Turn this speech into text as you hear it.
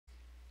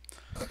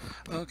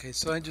Okay,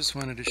 so I just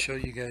wanted to show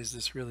you guys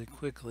this really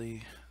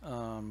quickly.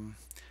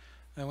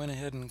 I went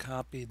ahead and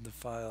copied the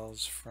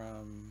files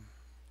from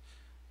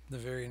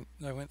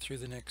I went through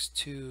the next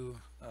two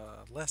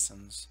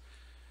lessons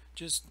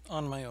just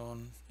on my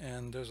own,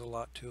 and there's a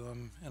lot to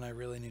them, and I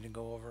really need to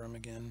go over them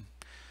again.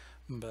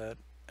 But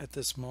at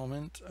this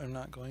moment, I'm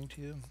not going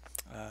to.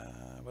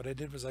 What I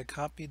did was I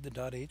copied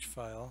the .h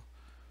file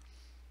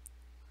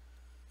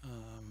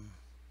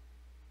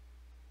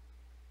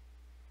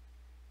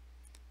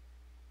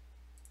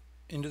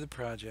into the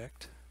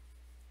project,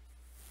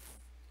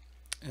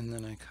 and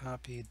then I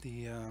copied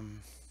the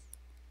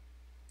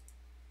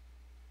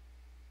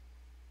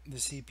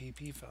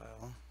CPP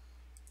file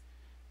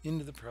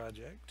into the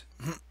project.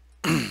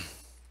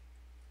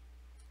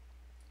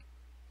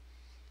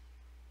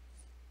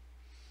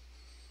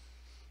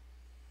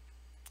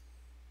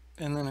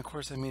 And then of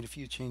course I made a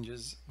few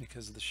changes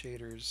because of the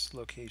shaders,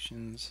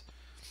 locations,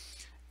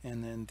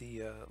 and then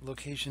the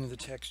location of the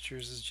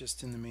textures is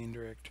just in the main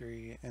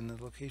directory, and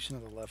the location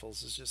of the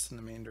levels is just in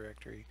the main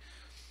directory.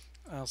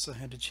 I also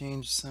had to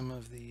change some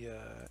of the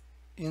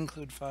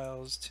include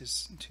files to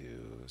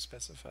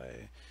specify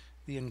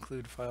the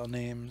include file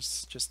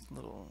names, just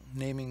little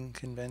naming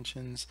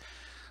conventions,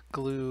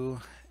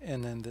 glue,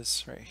 and then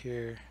this right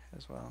here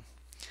as well.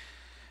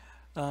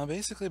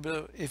 Basically,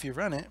 but if you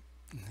run it,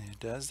 it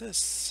does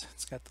this.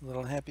 It's got the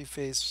little happy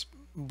face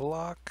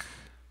block.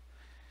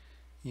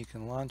 You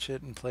can launch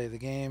it and play the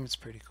game. It's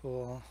pretty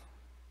cool.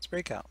 It's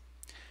Breakout.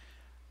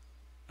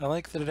 I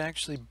like that it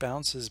actually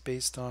bounces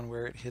based on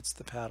where it hits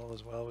the paddle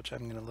as well, which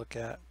I'm going to look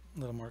at a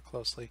little more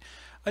closely.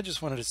 I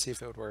just wanted to see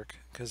if it would work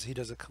because he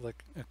does a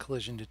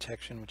collision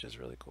detection, which is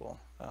really cool.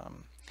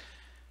 And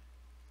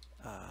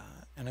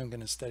I'm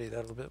going to study that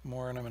a little bit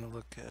more, and I'm going to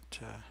look at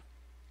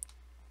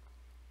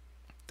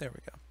there we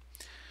go.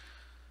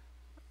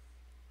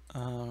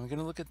 I'm going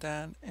to look at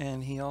that,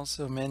 and he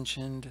also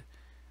mentioned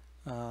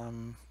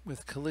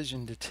with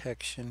collision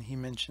detection, he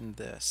mentioned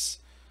this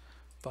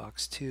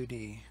box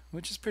 2D,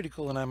 which is pretty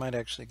cool, and I might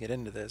actually get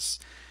into this,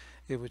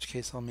 in which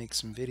case I'll make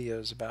some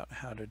videos about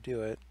how to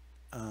do it.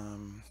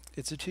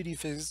 It's a 2D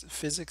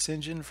physics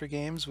engine for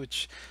games,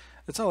 which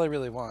that's all I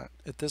really want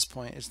at this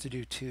point, is to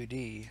do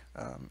 2D,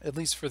 at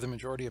least for the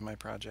majority of my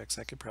projects.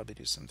 I could probably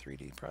do some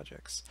 3D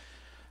projects.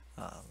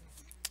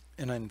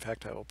 And in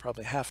fact, I will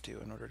probably have to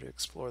in order to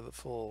explore the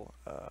full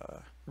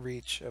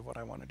reach of what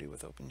I want to do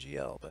with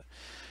OpenGL.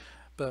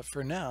 But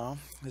for now,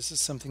 this is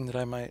something that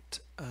I might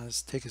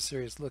take a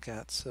serious look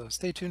at, so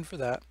stay tuned for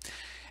that.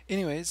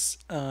 Anyways,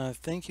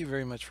 thank you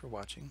very much for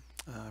watching.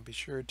 Be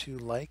sure to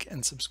like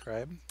and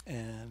subscribe,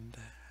 and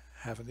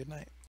have a good night.